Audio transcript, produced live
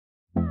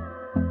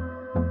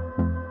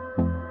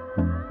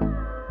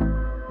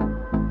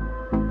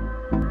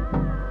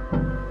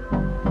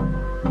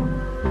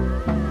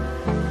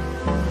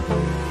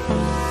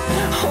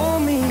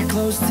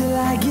till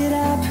I get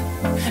up.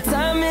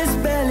 Time is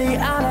barely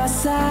on our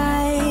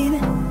side.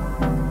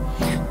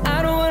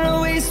 I don't wanna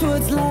waste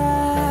what's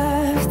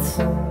left.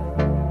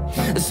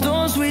 The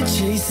storms we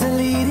chase are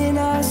leading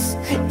us,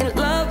 and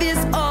love is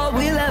all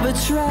we'll ever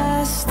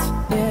trust.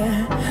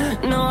 Yeah,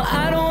 no,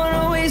 I don't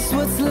wanna waste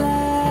what's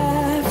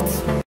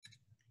left.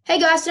 Hey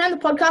guys, today on the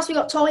podcast we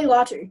got Tolu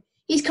Latu.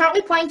 He's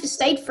currently playing for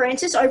Stade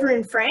Francis over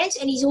in France,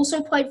 and he's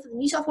also played for the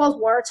New South Wales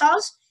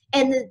Warahtas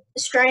and the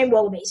Australian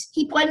Wallabies.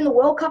 He played in the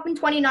World Cup in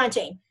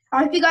 2019.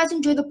 I hope you guys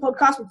enjoyed the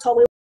podcast with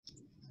Tolu.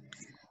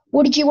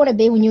 What did you want to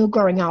be when you were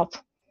growing up?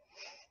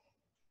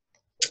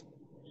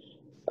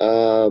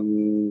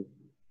 To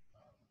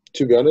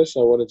be honest, I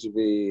always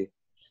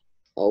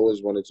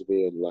wanted to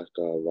be like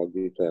a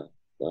rugby player.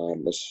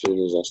 As soon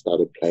as I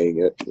started playing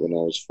it when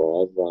I was 5,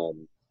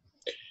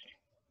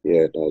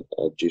 I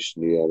just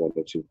knew I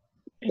wanted to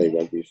play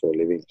rugby for a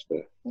living.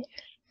 So,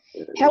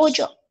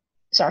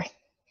 Sorry.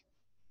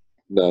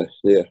 No,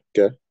 yeah,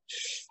 go.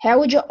 How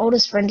would your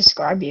oldest friend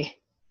describe you?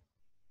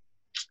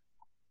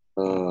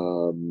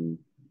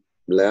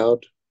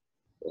 Loud,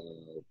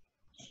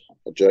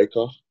 a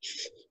joker,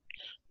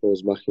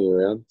 always mucking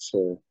around.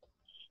 So,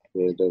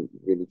 yeah, don't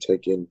really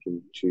take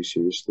anything too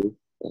seriously.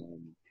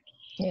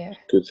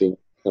 Good thing,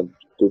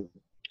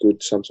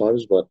 good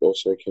sometimes, but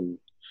also can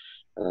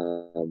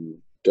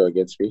go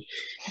against me.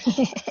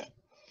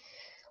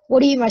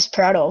 What are you most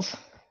proud of?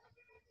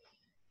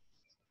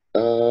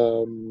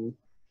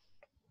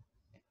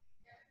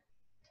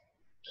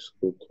 That's a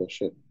good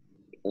question.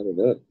 I don't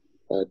know.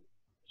 I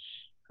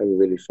haven't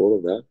really thought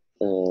of that.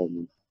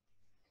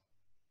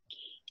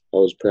 I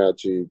was proud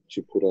to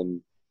put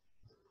on.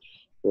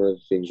 One of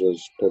the things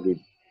was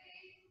probably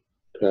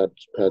proud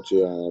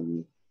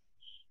to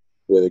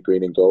wear the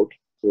green and gold,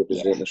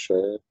 represent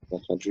Australia, my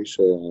country.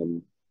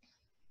 So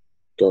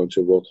going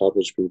to World Cup, I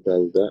was pretty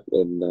proud of that,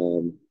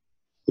 and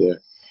yeah.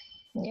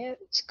 Yeah,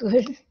 it's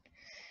good.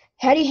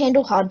 How do you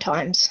handle hard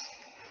times?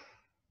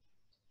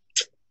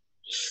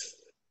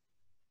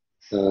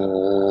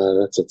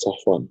 That's a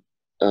tough one.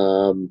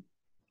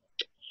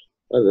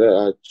 I don't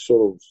know, I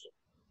sort of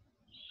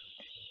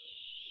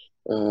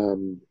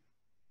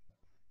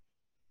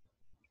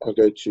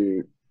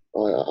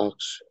I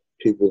ask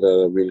people that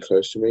are really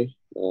close to me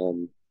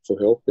for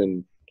help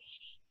and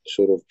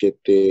sort of get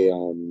their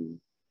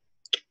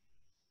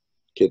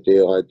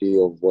idea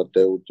of what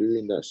they would do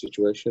in that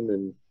situation,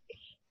 and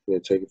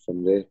take it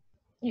from there.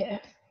 Yeah.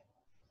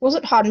 Was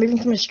it hard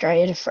moving from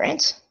Australia to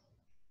France?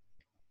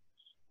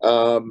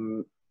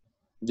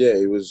 Yeah,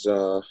 it was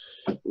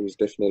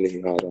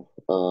definitely harder.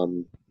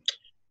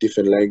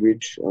 Different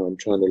language.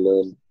 Trying to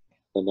learn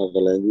another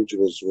language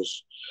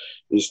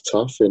is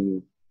tough,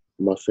 and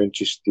my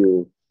French is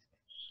still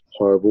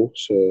horrible.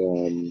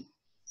 So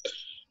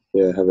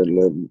haven't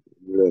learned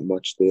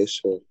much there.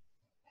 So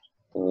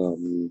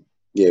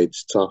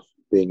it's tough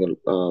being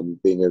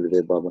over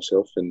there by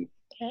myself and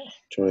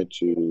trying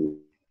to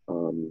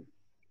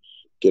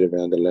get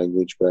around the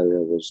language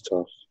barrier was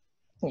tough.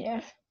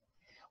 Yeah.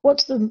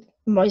 What's the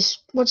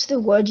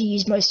word you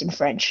use most in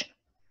French?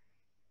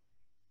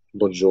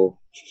 Bonjour.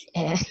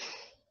 Yeah.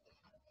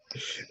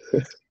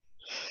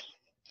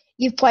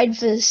 You've played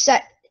for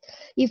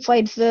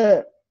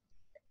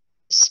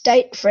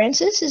Stade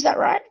Francis, is that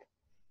right?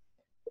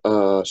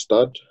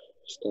 Stud.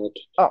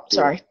 Oh,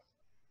 sorry.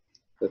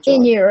 That's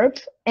in right. Europe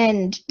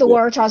and the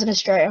Warahtas in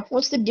Australia.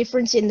 What's the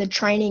difference in the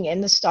training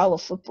and the style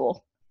of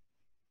football?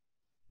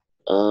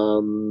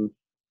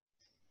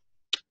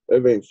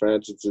 Over in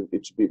France, it's a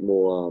bit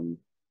more.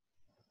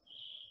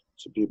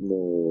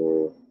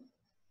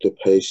 The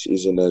pace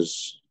isn't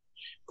as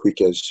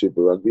quick as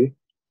Super Rugby.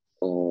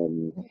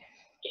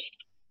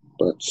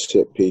 But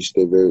set piece,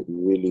 they're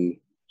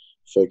really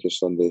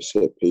focused on their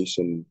set piece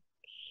and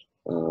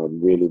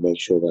really make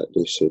sure that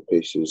their set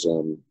piece is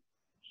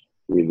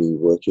really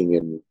working,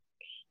 and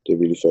they're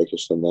really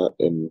focused on that.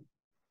 And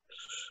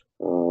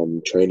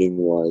training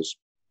wise,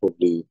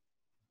 probably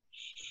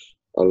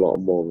a lot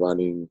more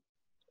running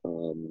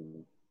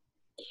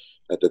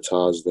at the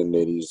TARS than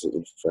it is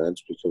in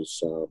France,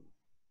 because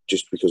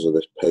just because of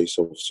the pace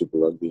of Super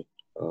Rugby.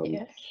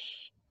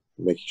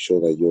 Making sure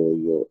that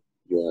you're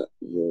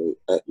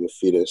at your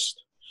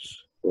fittest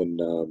when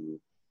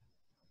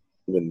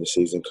the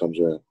season comes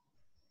around.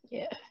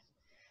 Yeah.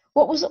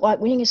 What was it like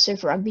winning a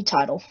Super Rugby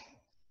title?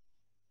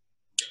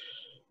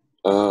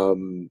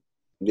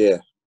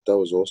 That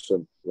was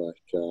awesome. It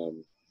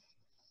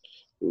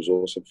was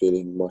awesome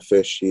feeling my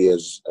first year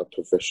as a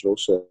professional.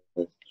 So,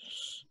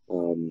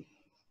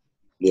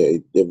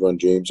 everyone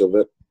dreams of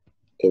it.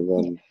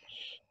 Everyone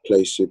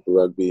plays Super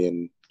Rugby,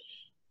 and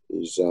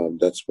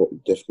that's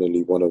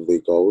definitely one of their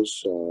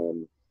goals.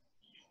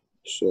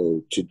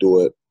 So to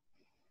do it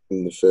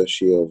in the first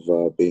year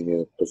of being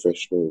a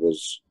professional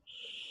was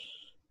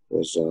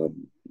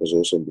awesome,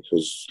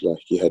 because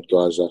you had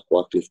guys like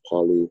Wycliffe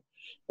Palu,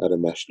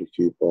 Adam Ashley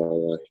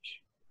Cooper,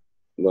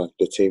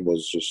 the team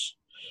was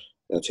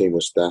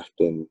stacked,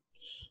 and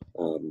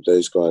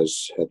those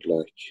guys had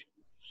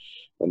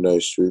I know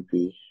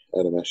Swoopy,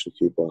 Adam Ashley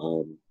Cooper.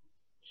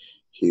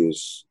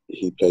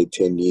 he played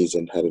 10 years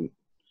and hadn't.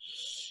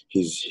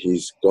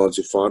 He's gone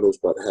to finals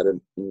but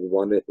hadn't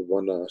won a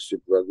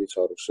Super Rugby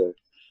title. So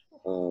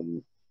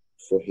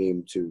for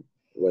him to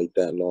wait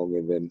that long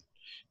and then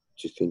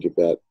to think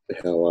about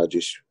how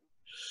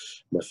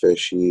my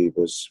first year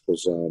was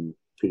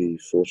pretty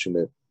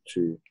fortunate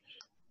to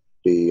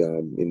be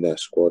in that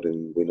squad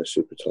and win a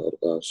Super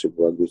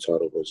Rugby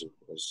title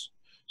was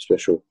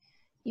special.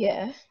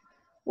 Yeah.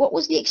 What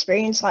was the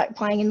experience like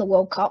playing in the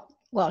World Cup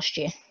last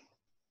year?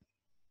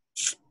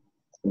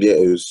 Yeah,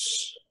 it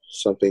was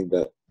something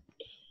that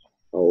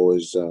I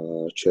always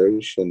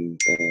cherish, and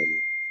I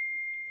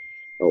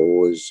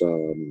always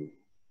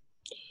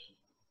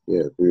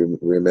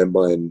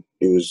remember, and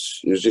it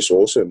was just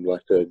awesome.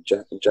 Like the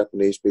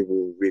Japanese people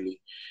were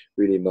really,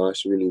 really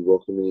nice, really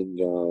welcoming.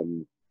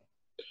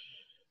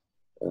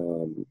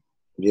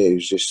 It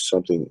was just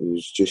something. It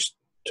was just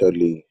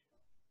totally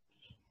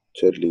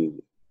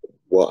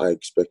what I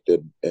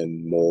expected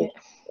and more.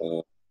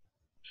 It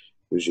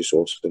was just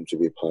awesome to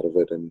be a part of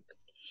it, and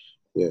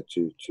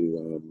to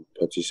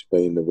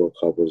participate in the World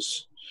Cup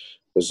was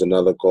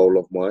another goal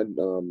of mine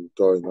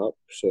growing up.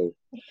 So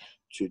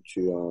to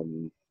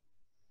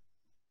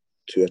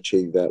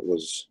achieve that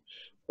was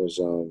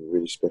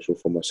really special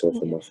for myself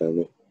and my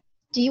family.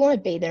 Do you want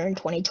to be there in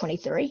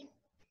 2023?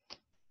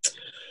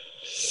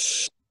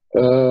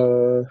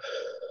 I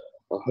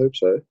hope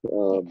so.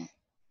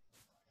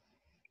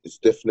 It's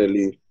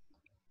definitely.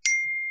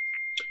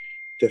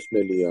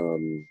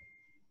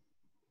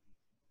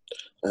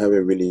 I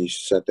haven't really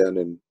sat down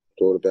and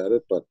thought about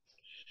it, but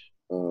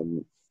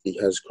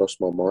it has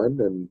crossed my mind,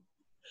 and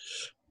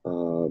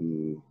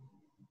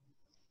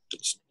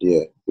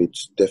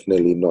it's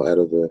definitely not out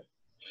of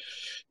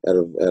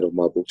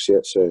my books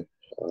yet. So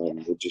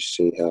we'll just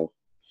see how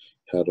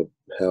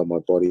my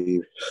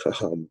body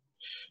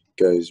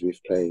goes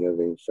with playing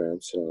over in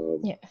France,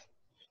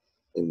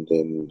 and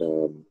then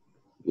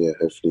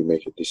hopefully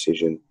make a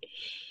decision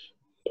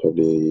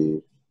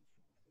probably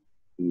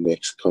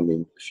next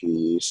coming few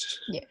years.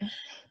 Yeah.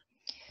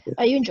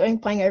 Are you enjoying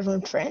playing over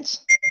in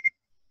France?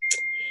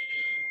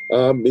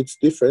 It's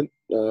different.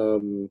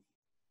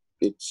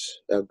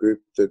 It's our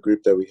group. The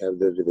group that we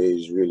have over there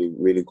is really,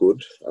 really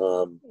good.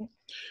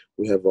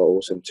 We have an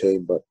awesome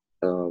team, but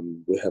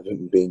we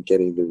haven't been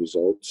getting the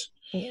results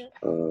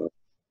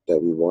that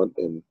we want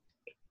and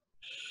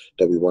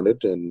that we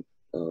wanted, and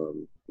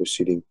we're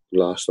sitting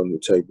last on the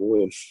table,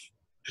 and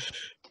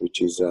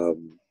which is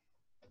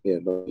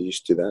not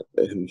used to that,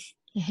 and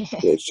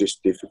it's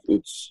just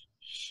difficult.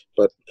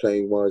 But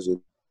playing wise,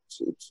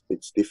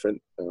 it's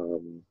different.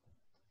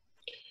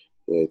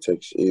 It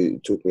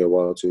took me a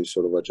while to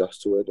sort of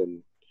adjust to it,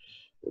 and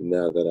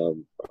now that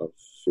I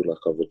feel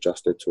like I've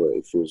adjusted to it,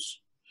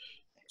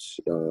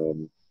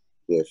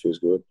 it feels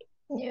good.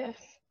 Yeah.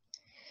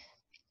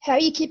 How are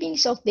you keeping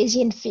yourself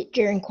busy and fit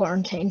during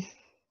quarantine?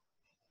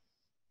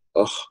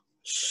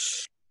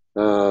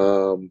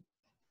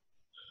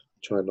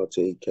 Try not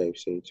to eat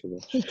KFC too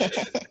much.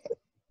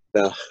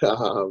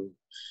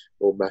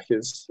 Or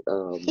Macca's.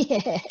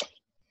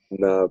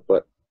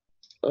 But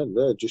I don't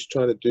know, just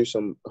trying to do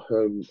some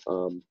home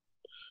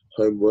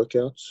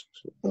workouts.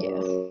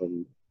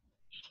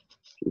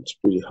 It's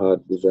pretty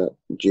hard without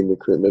gym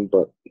equipment,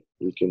 but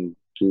you can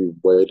do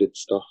weighted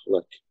stuff,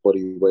 like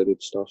body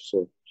weighted stuff.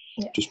 So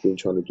just been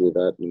trying to do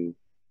that, and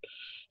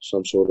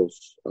some sort of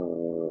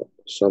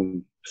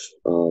some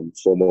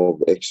form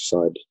of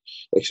exercise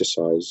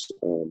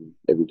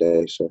every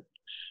day. So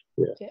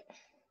yeah.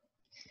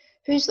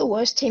 Who's the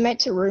worst teammate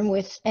to room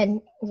with,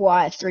 and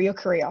why through your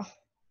career?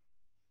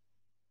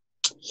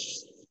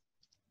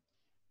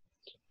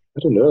 I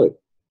don't know.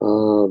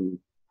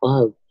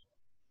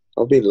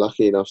 I've been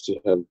lucky enough to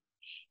have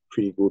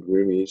pretty good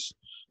roomies,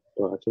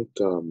 but I think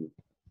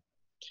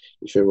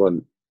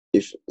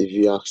if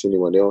you ask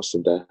anyone else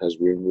and that has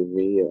roomed with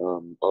me,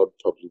 I'd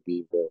probably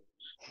be the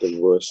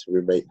worst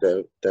roommate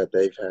that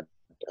they've had.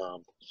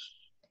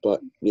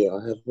 But yeah,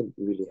 I haven't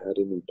really had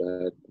any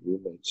bad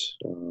roommates.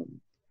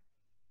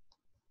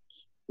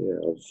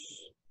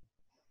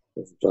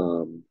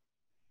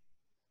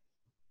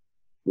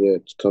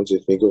 Come to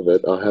think of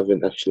it, I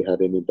haven't actually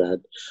had any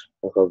bad.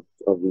 Like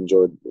I've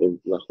enjoyed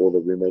like all the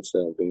roommates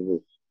that I've been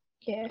with.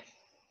 Yeah.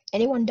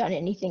 Anyone done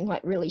anything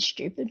like really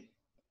stupid?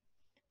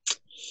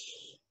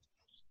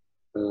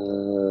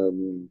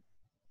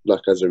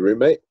 Like as a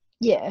roommate?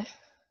 Yeah.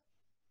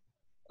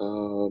 I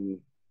don't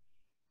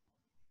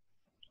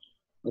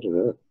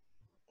know.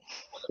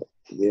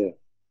 Yeah.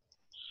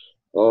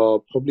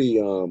 Probably.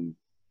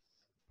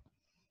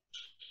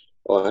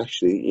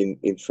 Actually,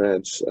 in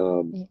France,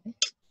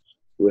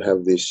 we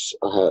have this.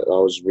 I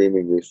was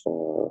rooming with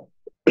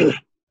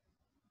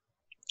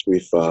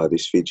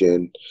this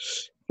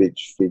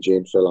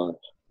Fijian fella,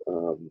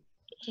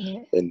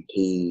 and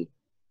he.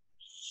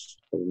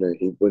 I don't know.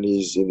 When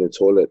he's in the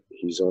toilet,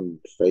 he's on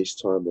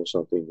FaceTime or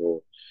something,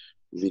 or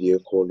video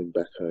calling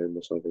back home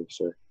or something.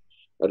 So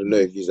I don't know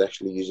if he's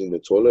actually using the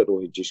toilet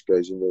or he just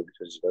goes in there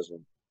because he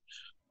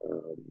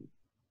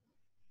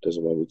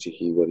doesn't want me to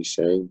hear what he's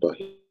saying. But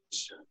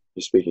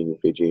You're speaking in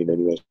Fijian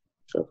anyway,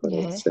 so I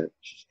can't understand.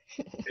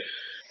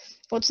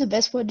 What's the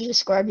best word to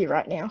describe you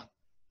right now?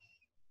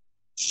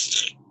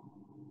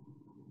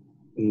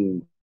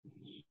 I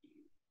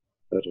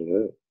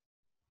don't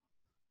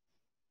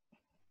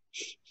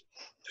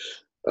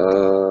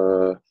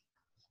know.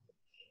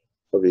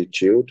 Probably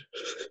chilled.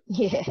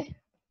 Yeah.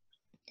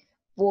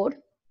 Bored?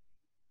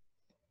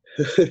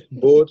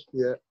 Bored,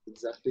 yeah,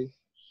 exactly.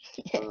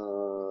 Yeah.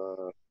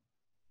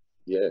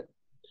 Yeah,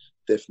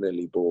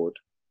 definitely bored.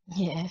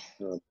 Yeah.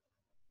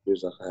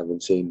 Feels like I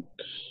haven't seen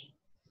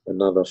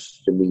another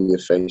familiar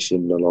face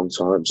in a long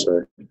time,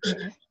 so.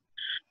 Yeah.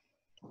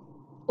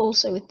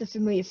 Also, with the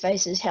familiar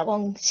faces, how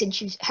long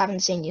since you haven't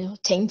seen your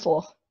team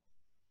for?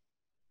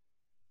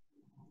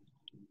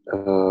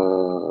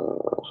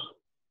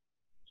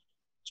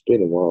 It's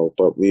been a while,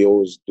 but we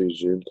always do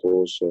Zoom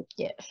calls, so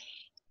Yeah.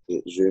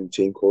 Zoom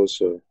team calls,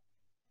 so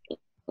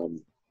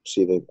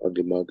see the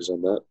ugly mugs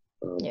on that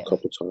a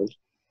couple of times,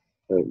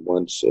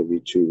 once every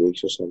 2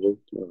 weeks or something.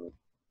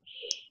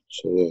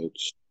 So yeah,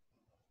 it's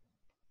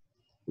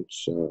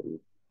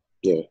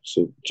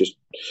So just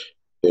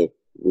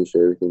with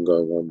everything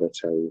going on,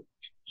 that's how we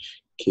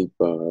keep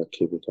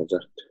in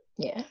contact.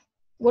 Yeah.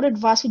 What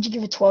advice would you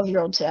give a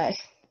 12-year-old today?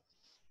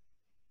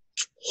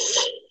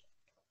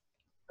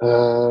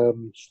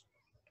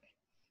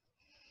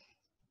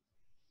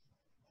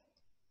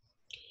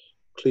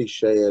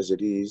 Cliche as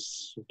it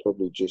is,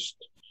 probably just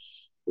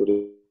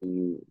whatever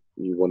you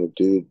want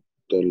to do,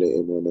 don't let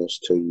anyone else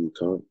tell you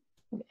can't.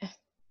 Yeah.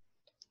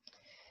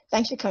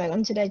 Thanks for coming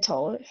on today,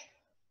 Tolu.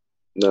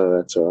 No,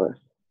 that's all right.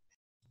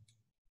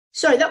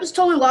 So that was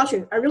Tolu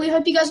Latu. I really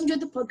hope you guys enjoyed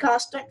the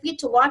podcast. Don't forget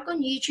to like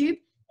on YouTube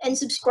and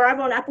subscribe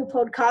on Apple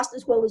Podcast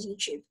as well as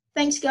YouTube.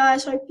 Thanks,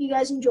 guys. Hope you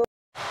guys enjoy.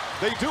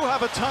 They do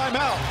have a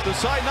timeout.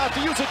 Decide not to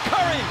use it.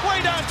 Curry,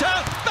 way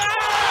downtown.